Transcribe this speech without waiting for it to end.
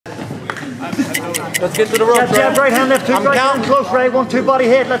Let's get to the ropes. Jab, jab, right hand, left hook, right hand, close, Ray. 1, 2, body,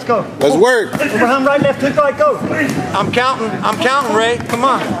 head. Let's go. Let's work. Overhand right, left hook, right, go. I'm counting, Ray. Come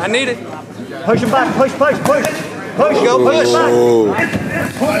on, I need it. Push him back, push. Push, go, push.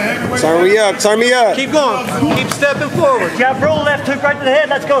 Turn me up, turn me up. Keep going, keep stepping forward. Jab, roll, left hook, right to the head.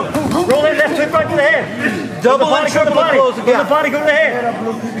 Let's go. Roll in, left hook, right to the head. Double body, and triple close Go to again. the body, go to the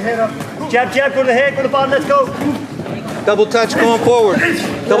head. Jab, jab, go to the head, go to the body. Let's go. Double touch going forward.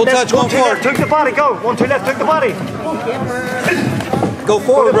 Double touch going forward. Left, hook the body, go. 1, 2, left, hook the body. Go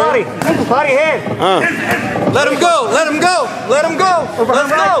forward, body. Ray. Body, head. Let him go, let him go, let him go. Overhand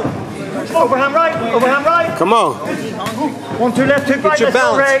Let's right. go. Overhand right. Come on. 1, 2, left, hook right. Get your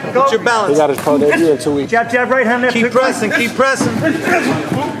balance. Go. Get your balance. He got his pro debut in 2 weeks. Jab, jab, right hand, left Keep hook pressing, right. keep pressing.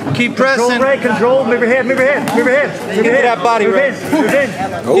 Keep Control, pressing. Ray, control. Move your head, move your head, move your head. Move Get to that body, move Ray. in, move in.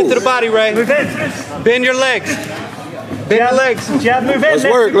 Get to the body, Ray. Move in. Bend your legs. Bend your legs. Jab, move in. Let's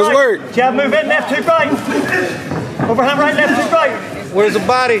left work, hook let's right. work. Jab, move in, left hook right. Overhand right, left hook right. Where's the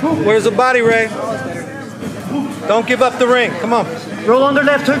body? Where's the body, Ray? Don't give up the ring. Come on. Roll under,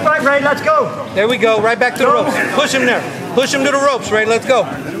 left hook right, Ray. Let's go. There we go. Right back to the ropes. Push him there. Push him to the ropes, Ray. Let's go.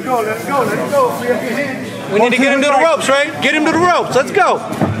 Let it go, let it go, let it go. We need to get him to the ropes, Ray. Get him to the ropes. Let's go.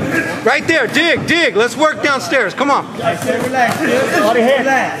 Right there. Dig, dig. Let's work downstairs. Come on. Body head.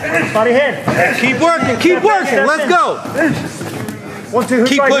 Body head. Keep working. Keep working. Let's go. 1, 2, hook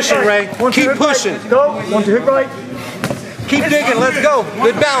Keep right. pushing, Ray. 1, 2, Keep hook right. pushing. Go. 1, 2, hook right. Keep digging. Let's go.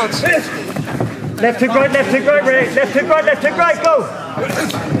 Good balance. Left hook right, Ray. Left hook right, go.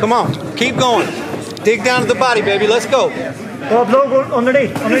 Come on. Keep going. Dig down to the body, baby. Let's go. Go up low, go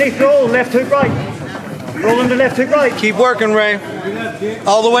underneath. Underneath, roll. Left hook right. Roll under left hook right. Keep working, Ray.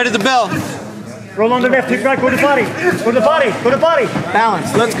 All the way to the bell. Roll under left hook right. Go to the body. Go to the body. Go to the body.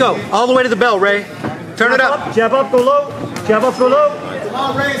 Balance. Let's go. All the way to the bell, Ray. Turn it up. Jab up, go low. Jab up, go low. Come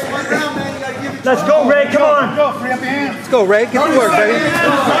on, Ray. It's 1 round, man. You gotta give it. Let's go, Ray. Come on. Go. Free up your hands. Let's go, Ray. Get to work, baby.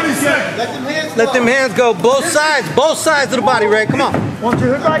 30 seconds. Let them hands go. Let them hands go. Both sides of the body, Ray. Come on. 1, 2,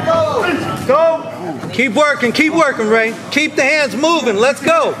 hook right, go. Go. Keep working, Ray. Keep the hands moving. Let's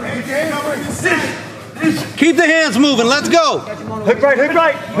go. Keep the hands moving. Let's go. Hook right, hook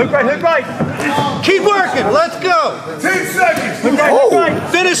right. Hook right, hook right. Keep working. Let's go. 10 seconds. Hook right, hook right.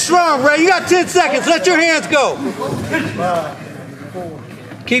 Finish strong, Ray. You got 10 seconds. Let your hands go.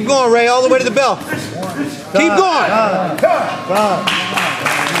 Keep going, Ray. All the way to the bell. Keep going.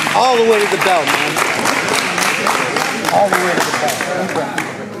 All the way to the bell, man. All the way to the bell.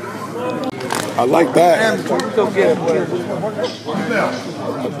 I like that. Go get it, buddy.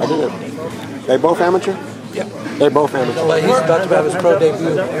 I did it. They both amateur? Yep. They both amateur. But he's about to have his pro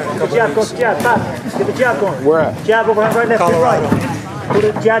debut. Get the jab, go jab, fast. Get the jab going. Where at? Jab overhand right, left, hook right. Go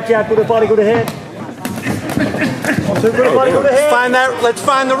to jab, jab, go to body, go to head. 1, 2, go to body, go to head. Let's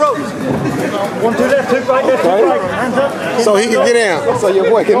find the ropes. 1, 2, left, hook right, left, hook right. Hands up. So he can get in. So your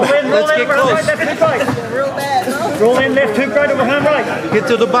boy can. Roll in, Let's get overhand close. right, left, hook right. Roll in, left, hook right, overhand right. Get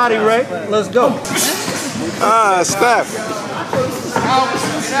to the body, Ray. Let's go. Step.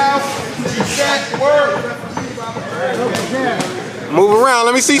 Move around.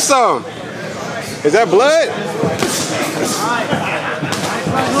 Let me see some. Is that blood?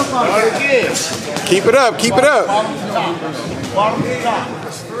 Keep it up. Keep it up.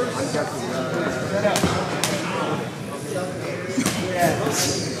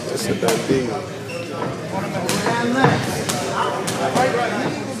 That's a bad thing.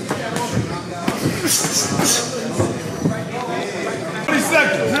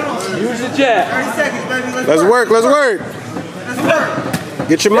 Use the jab. 30 seconds, baby. Let's work. Let's work.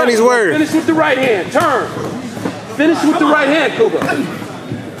 Get your money's worth. Finish with the right hand. Turn. Finish with the right hand, Cooper.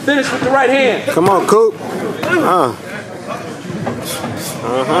 Finish with the right hand. Come on, Coop.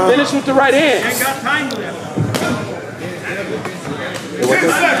 Finish with the right hand.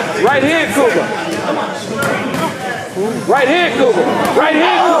 Right hand, Cooper. Right hand, Cooper. Right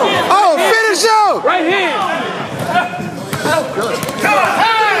hand, Cooper. Oh, finish up. Right hand.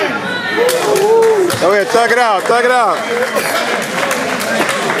 Go ahead, tug it out. Tug it out.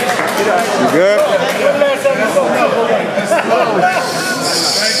 You good?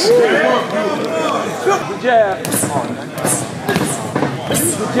 The jab.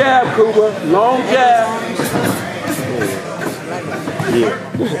 The jab, Cooper. Long jab.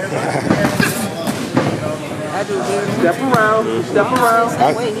 Step around. Step around.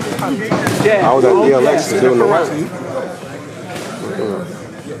 Jab. I was at DLX doing the right.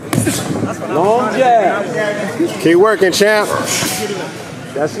 Long jab. Keep working, champ.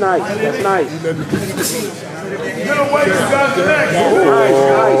 That's nice. That's nice. Nice.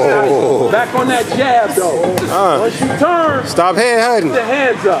 Back on that jab, though. Once you turn, stop head hunting. Put the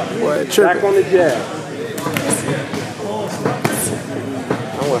hands up. Back on the jab.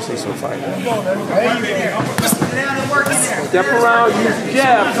 I want to see some fight. Step around, use the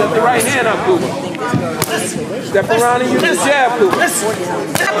jab. Set the right hand up, Kuba. Step around and use the jab, Kuba.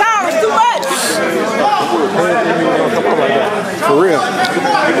 That power is too much. For real.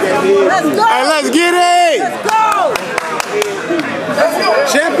 Let's go. Hey, let's get it. Let's go.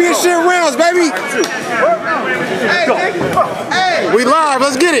 Championship rounds, baby. We live.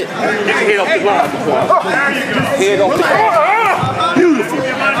 Let's get it. Head off the line. Head off the line. Beautiful.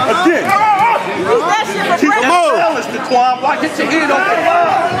 Again. Keep your balance, Twan. Why get your head off the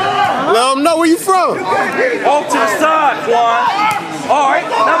line? Let them know where you from. Off to the side, Twan. All right,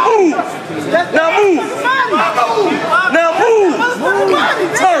 now move. Now move. Now move.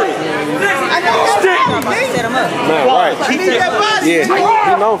 Turn. Stick. Right. Yeah,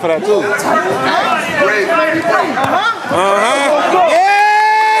 he's known for that too.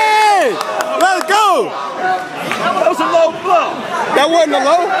 Yeah! Let's go! That was a low blow. That wasn't a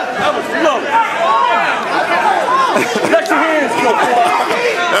low? That was low. Let your hands go.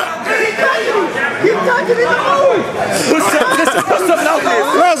 Put something out there.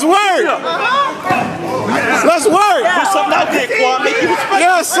 Let's work! Let's work! Put something out there, Quan. Make you respect.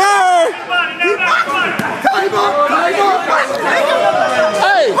 Yes, sir!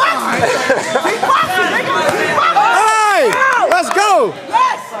 Hey! Hey! Let's go!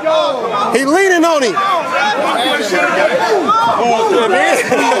 He leaning on him.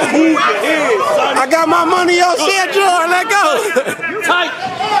 I got my money on shit, George. Let go. Tight.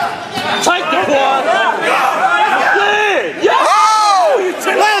 Tight the Quan. Yeah. Oh!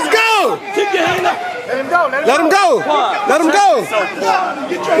 Let's go! Keep your hand up. Let him go. Let him go.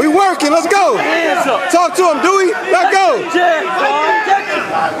 We working. Let's go. Hands up. Talk to him, Dewey. Let go. Jab, Quan.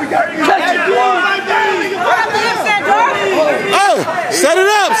 Catch it, Quan. Set it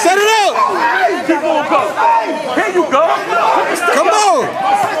up. Set it up. Keep on go. Here you go. Come on.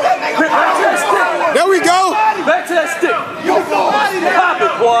 Back to that stick. There we go. Back to that stick. Pop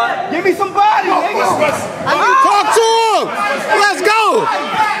it, Quan. Give me some body. Talk to him. Let's go.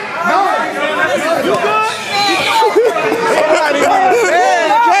 You good?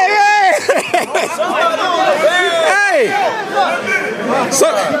 Hey. So,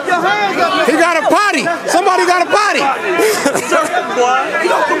 he got a potty. Somebody got a potty.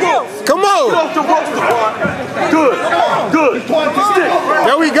 Come on. Good. Good. Stick.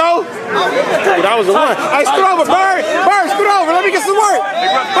 There we go. Hey, that was a one. Hey, scoot over, Bird. Bird, scoot over. Let me get some work.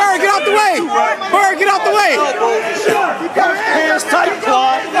 Bird, get out the way. Bird, get out the way. Hands tight,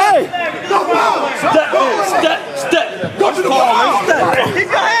 Quan. Hey. Step. Don't you call me. Step.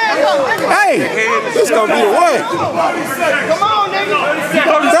 Hey. This is going to be the one. Come on, nigga.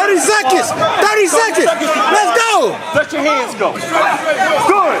 30 seconds. 30 seconds. Let's go. Let your hands go.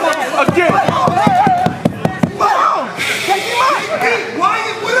 Good. Again. Take him out. Why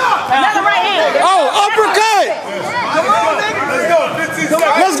you put up? Another right hand. Oh, uppercut. Come on, nigga. Let's go. 15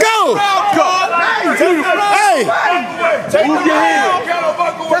 seconds. Let's go. Hey. Move your hand.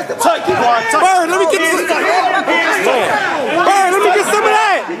 Tight, Quan. Tight. Bird, let me get some. Bird, let me get some of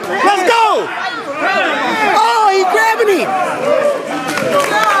that. Let's go. Oh, he grabbing him.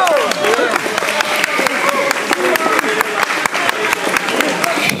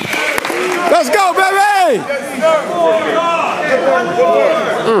 Let's go, baby.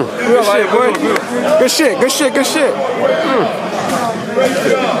 Good shit, good shit, good shit.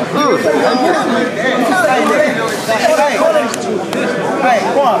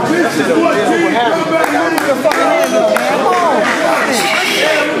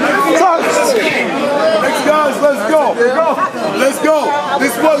 Next guys, let's go. Let's go.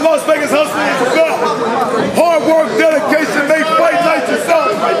 This is what Las Vegas Hustle is about. Hard work, dedication, make fight night to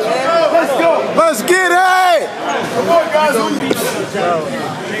celebrate. Let's go. Let's get it. Come on, guys.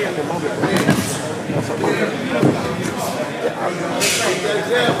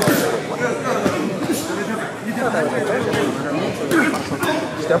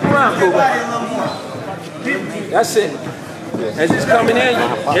 Step around, Kuba. That's it. As he's coming in,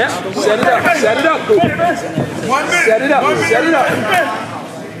 yeah, set it up, Kuba. 1 minute. Set it up, set it up.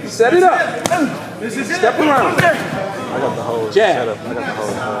 Set it up. Step around. I got the whole Jab. setup. I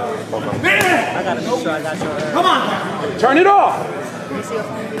got the whole Come on. Turn it off.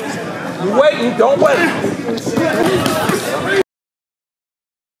 You waiting, don't wait.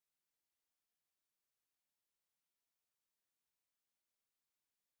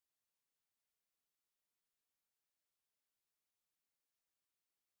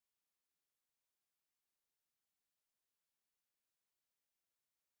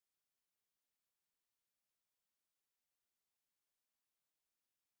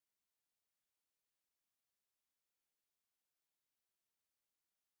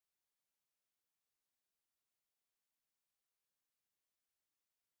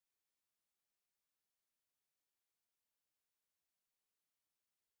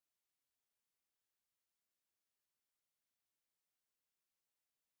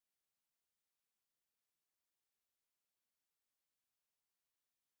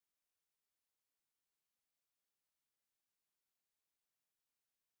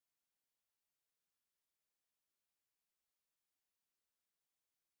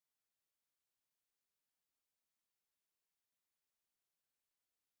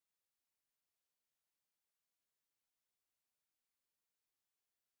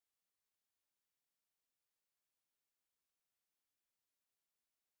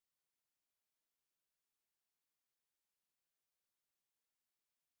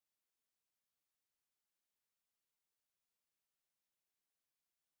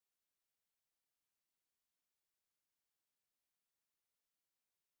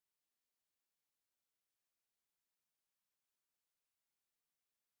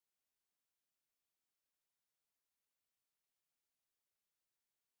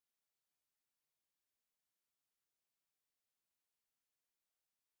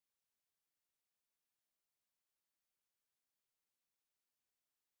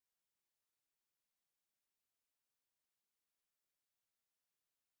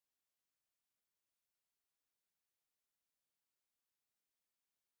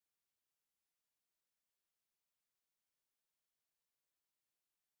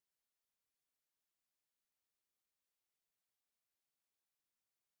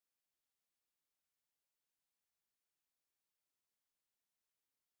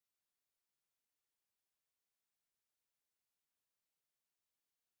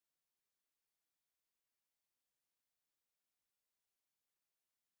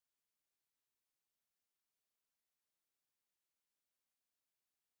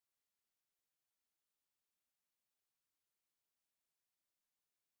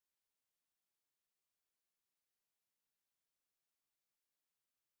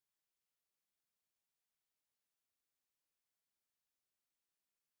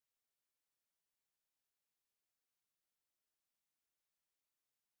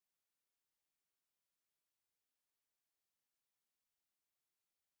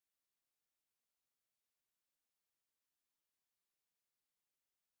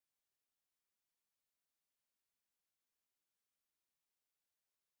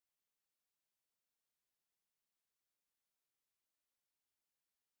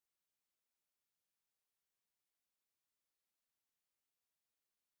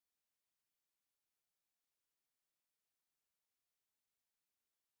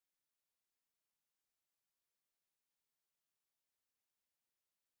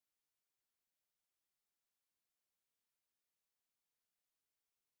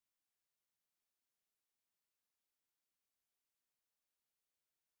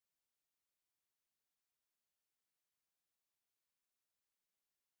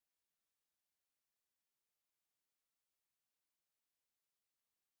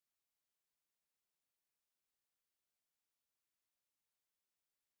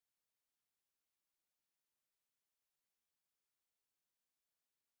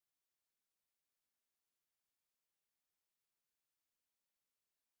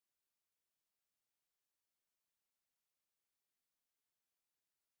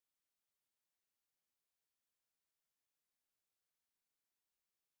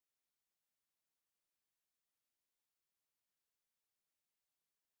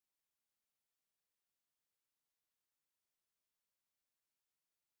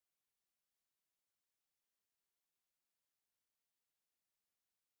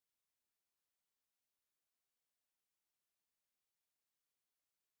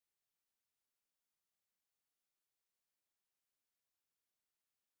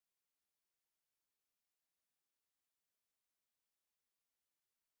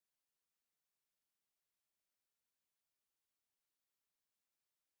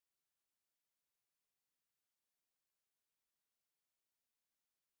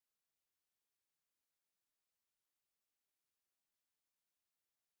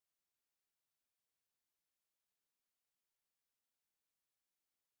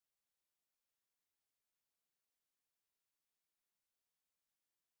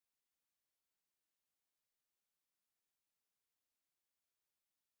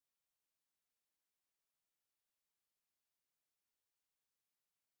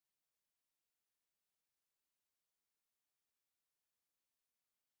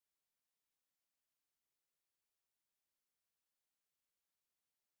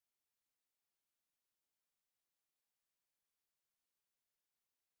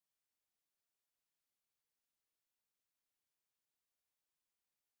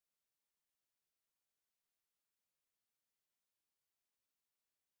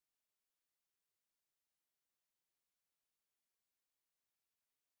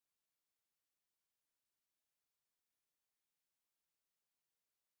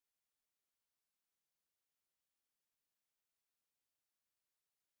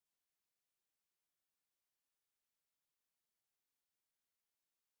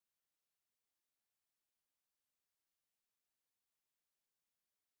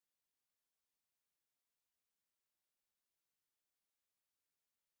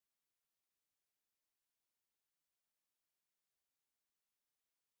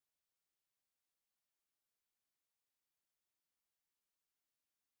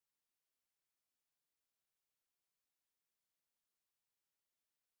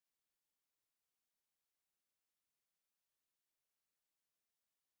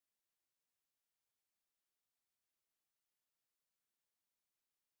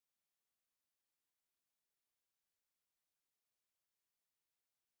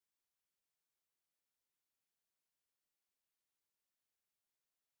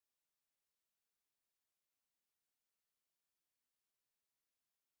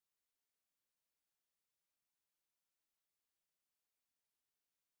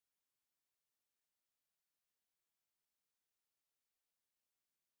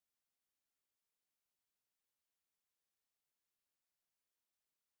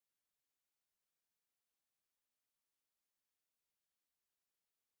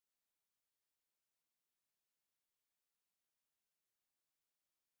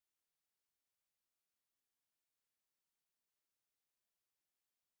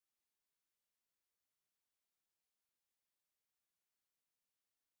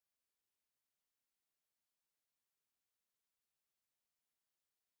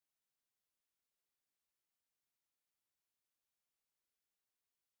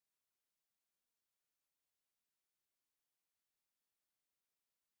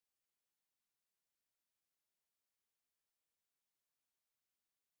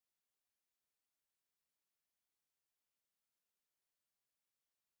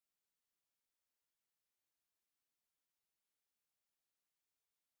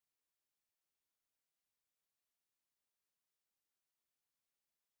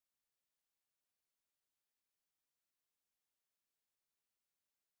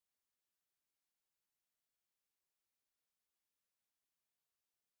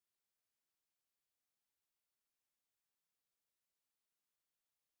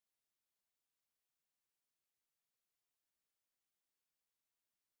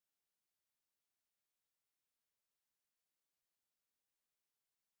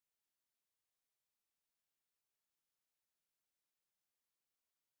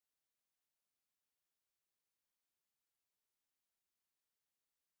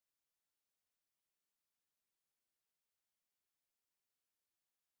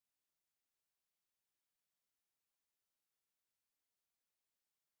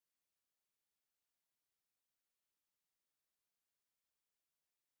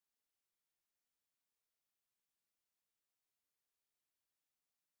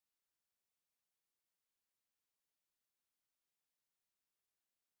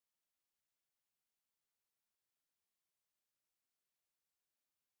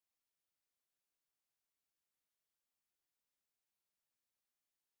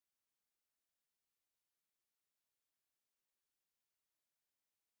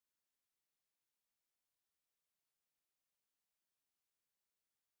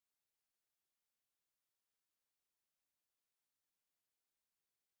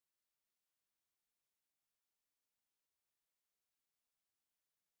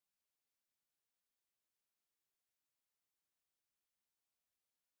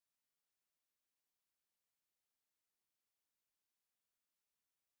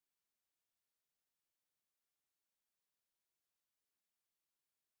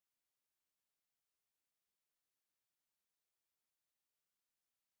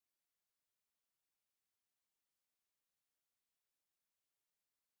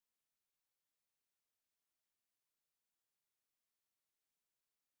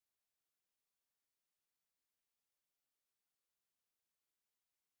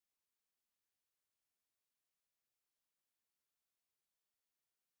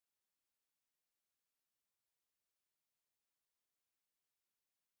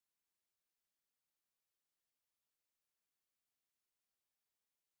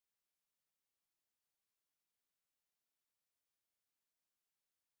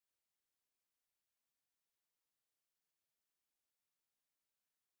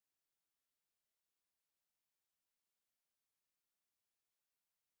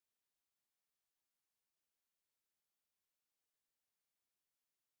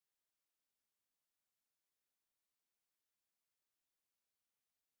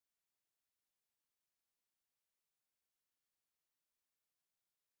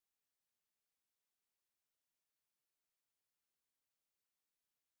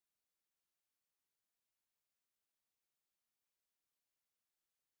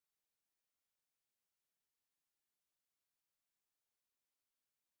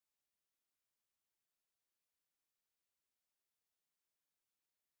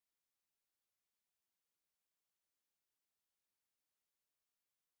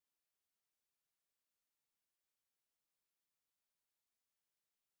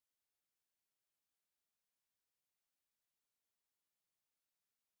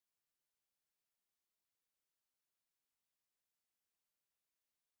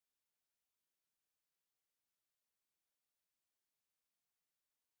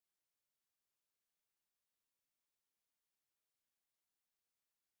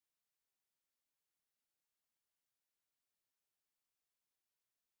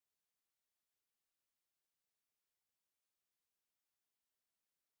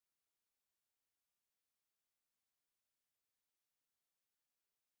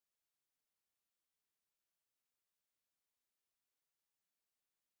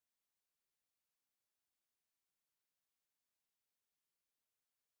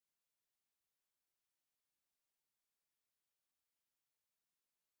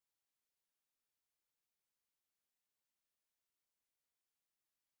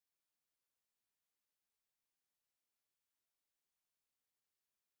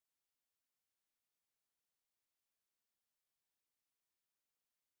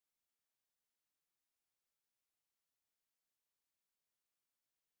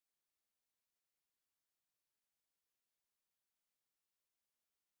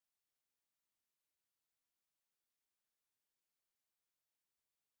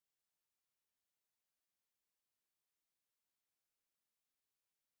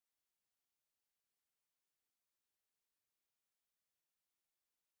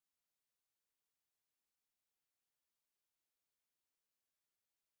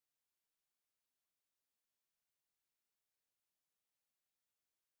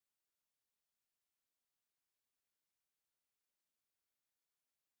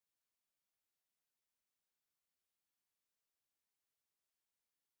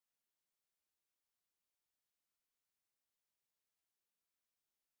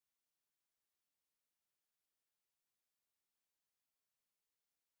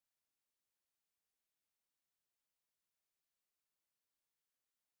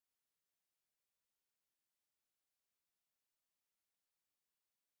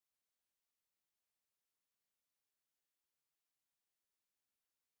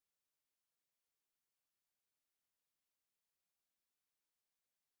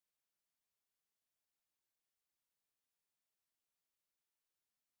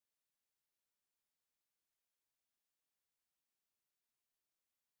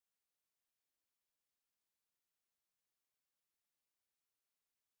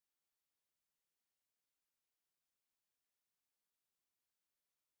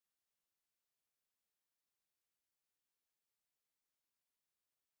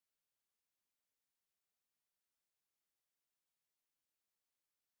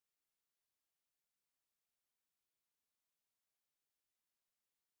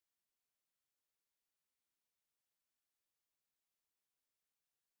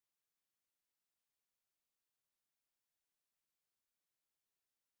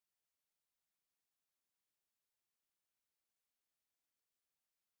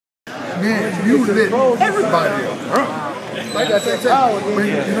 man, you lit everybody up. Like I said, when,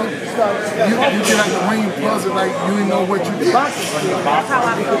 you know, you get out the ring puzzle like you didn't know what you did. That's how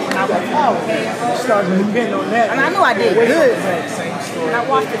I felt when I was out. Started to depend on that. And I knew I did good. When I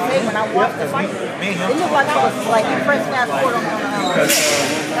watched the tape, when I watched the fight, it looked like I was like impressed fast forward on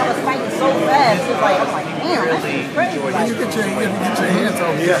I was fighting so fast. It was like, I'm like, damn, that's crazy. When you get your hands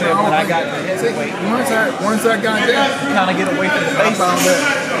off, when I got the heavyweight, once I got there, kind of get away from the basics.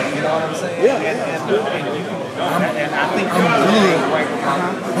 You know what I'm saying? Yeah. And I think I'm good,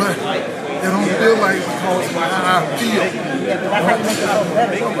 but it don't feel like because how I feel.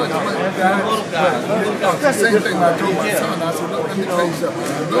 That's the same thing I told my son. I said, look, let me tell you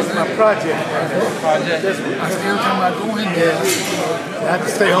something. Look at my project. I said, every time I go in there, I have to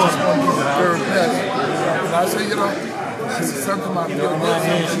stay home for the third best. And I say, you know, something I feel,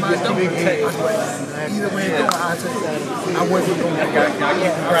 something I don't. Either way it goes, I say, I wasn't going to go. I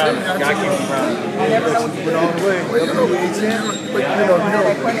never know what you do.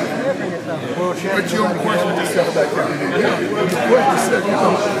 But you don't question yourself back there. You question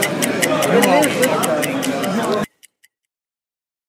yourself,